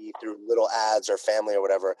 whether it be through little ads or family or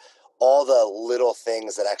whatever, all the little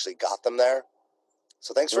things that actually got them there.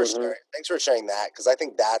 So thanks for sharing that, because I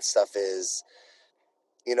think that stuff is,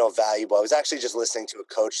 valuable. I was actually just listening to a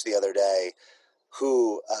coach the other day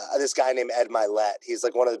who, this guy named Ed Milet, he's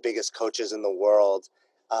like one of the biggest coaches in the world,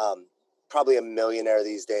 probably a millionaire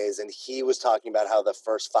these days. And he was talking about how the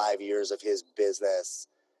first 5 years of his business,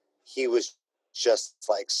 he was just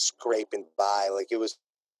like scraping by. Like it was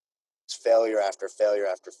failure after failure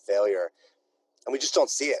after failure. And we just don't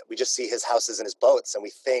see it. We just see his houses and his boats, and we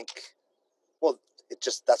think, well,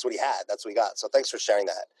 that's what he had. That's what he got. So thanks for sharing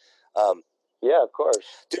that. Yeah, of course.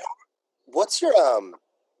 what's your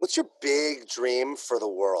big dream for the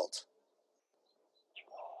world?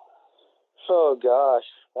 Oh gosh,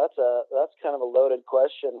 that's kind of a loaded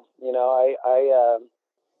question. You know,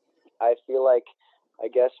 I feel like, I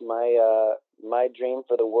guess my dream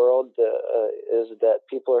for the world is that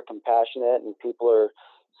people are compassionate and people are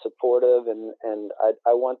supportive, and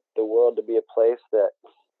I want the world to be a place that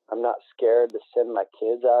I'm not scared to send my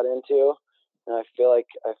kids out into. And I feel like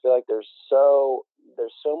there's so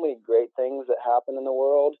many great things that happen in the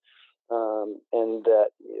world, and that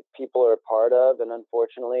people are a part of, and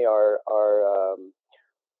unfortunately our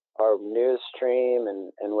news stream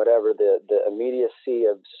and whatever, the immediacy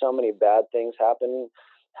of so many bad things happening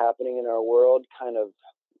in our world kind of,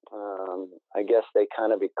 I guess they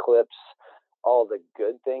kind of eclipse all the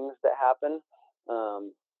good things that happen.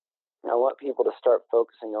 I want people to start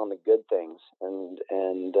focusing on the good things, and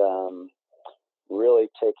really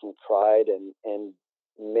taking pride and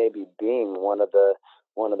maybe being one of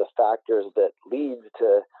the factors that leads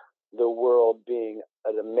to the world being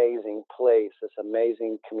an amazing place, this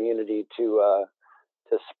amazing community to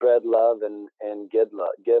spread love and give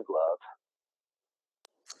love.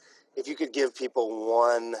 If you could give people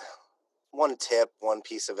one tip, one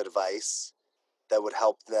piece of advice that would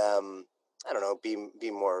help them, I don't know,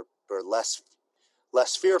 be more or less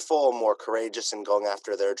fearful, more courageous in going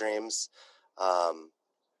after their dreams,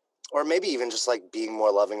 or maybe even just like being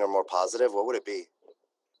more loving or more positive, what would it be?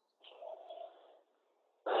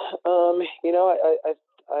 You know,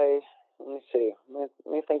 I let me see. Let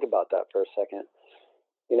me think about that for a second.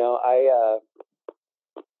 You know, I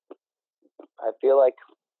feel like,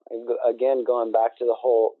 again, going back to the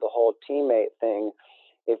whole teammate thing,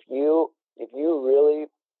 if you really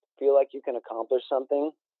feel like you can accomplish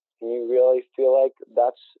something, and you really feel like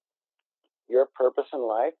that's your purpose in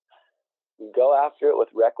life, go after it with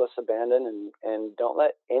reckless abandon, and don't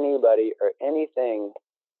let anybody or anything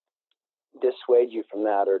dissuade you from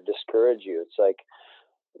that or discourage you. It's like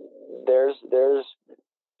there's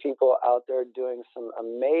people out there doing some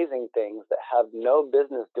amazing things that have no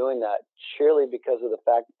business doing that, purely because of the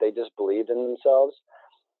fact that they just believed in themselves.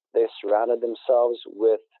 They surrounded themselves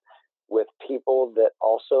with people that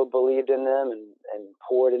also believed in them and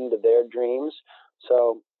poured into their dreams.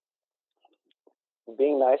 So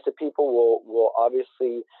being nice to people will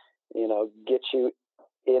obviously, you know, get you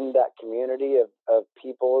in that community of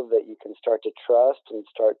people that you can start to trust and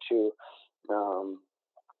start to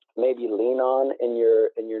maybe lean on in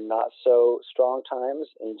your not so strong times,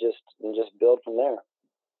 and just build from there.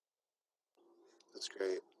 That's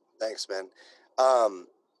great. Thanks, man.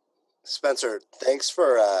 Spencer, thanks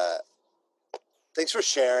for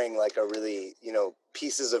sharing like a really, you know,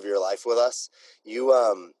 pieces of your life with us. You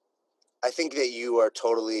I think that you are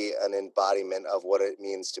totally an embodiment of what it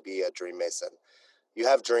means to be a dream mason. You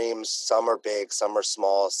have dreams. Some are big, some are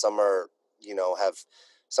small, some are, you know,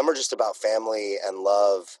 some are just about family and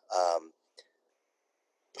love.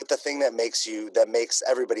 But the thing that makes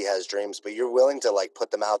everybody has dreams, but you're willing to like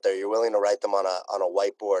put them out there. You're willing to write them on a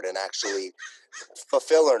whiteboard and actually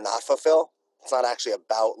fulfill or not fulfill. It's not actually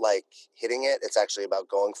about like hitting it. It's actually about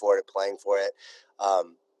going for it, playing for it,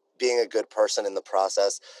 being a good person in the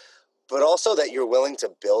process, but also that you're willing to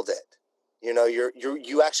build it. You know,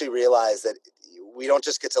 you actually realize that we don't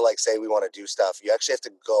just get to like say we want to do stuff. You actually have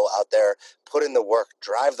to go out there, put in the work,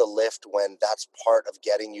 drive the lift when that's part of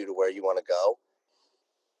getting you to where you want to go.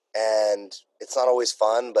 And it's not always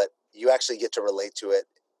fun, but you actually get to relate to it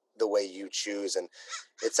the way you choose. And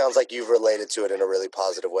it sounds like you've related to it in a really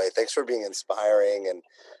positive way. Thanks for being inspiring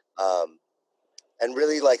and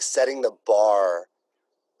really like setting the bar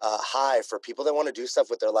high for people that want to do stuff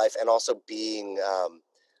with their life, and also being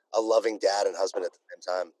a loving dad and husband at the same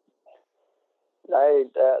time.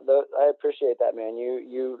 I appreciate that, man.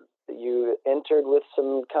 You entered with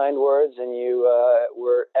some kind words, and you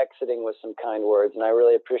were exiting with some kind words, and I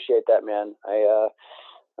really appreciate that, man. I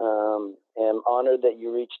am honored that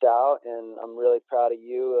you reached out, and I'm really proud of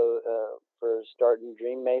you for starting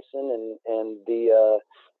Dream Mason and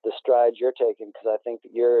the strides you're taking, because I think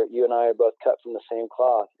that you and I are both cut from the same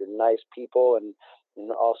cloth. You're nice people, and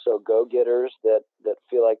also go-getters that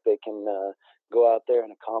feel like they can go out there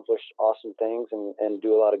and accomplish awesome things and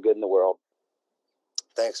do a lot of good in the world.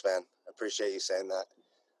 Thanks, man. I appreciate you saying that.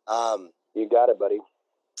 You got it, buddy.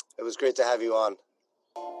 It was great to have you on.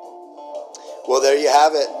 Well, there you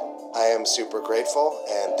have it. I am super grateful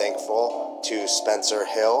and thankful to Spencer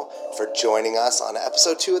Hill for joining us on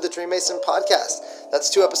episode 2 of the Dream Mason podcast. That's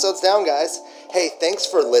 2 episodes down, guys. Hey, thanks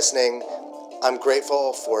for listening. I'm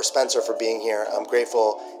grateful for Spencer for being here. I'm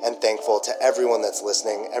grateful and thankful to everyone that's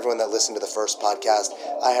listening, everyone that listened to the first podcast.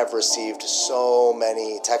 I have received so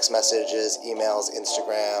many text messages, emails,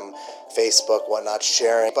 Instagram, Facebook, whatnot,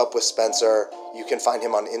 sharing. Keep up with Spencer. You can find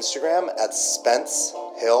him on Instagram at Spence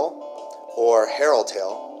Hill or Harold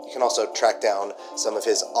Hill. You can also track down some of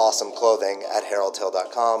his awesome clothing at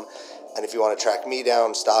haroldhill.com. And if you want to track me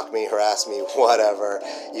down, stalk me, harass me, whatever,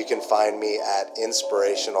 you can find me at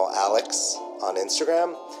Inspirational Alex on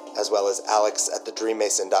Instagram, as well as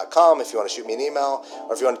alex@thedreammason.com if you want to shoot me an email,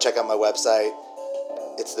 or if you want to check out my website,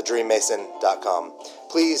 it's thedreammason.com.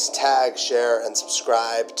 Please tag, share, and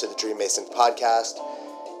subscribe to the Dream Mason podcast.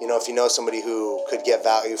 You know, if you know somebody who could get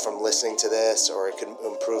value from listening to this or it could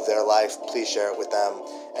improve their life, please share it with them.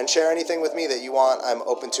 And share anything with me that you want. I'm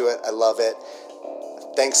open to it. I love it.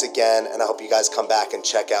 Thanks again, and I hope you guys come back and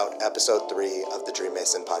check out episode 3 of the Dream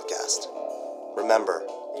Mason podcast. Remember,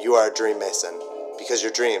 you are a Dream Mason because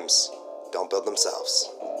your dreams don't build themselves.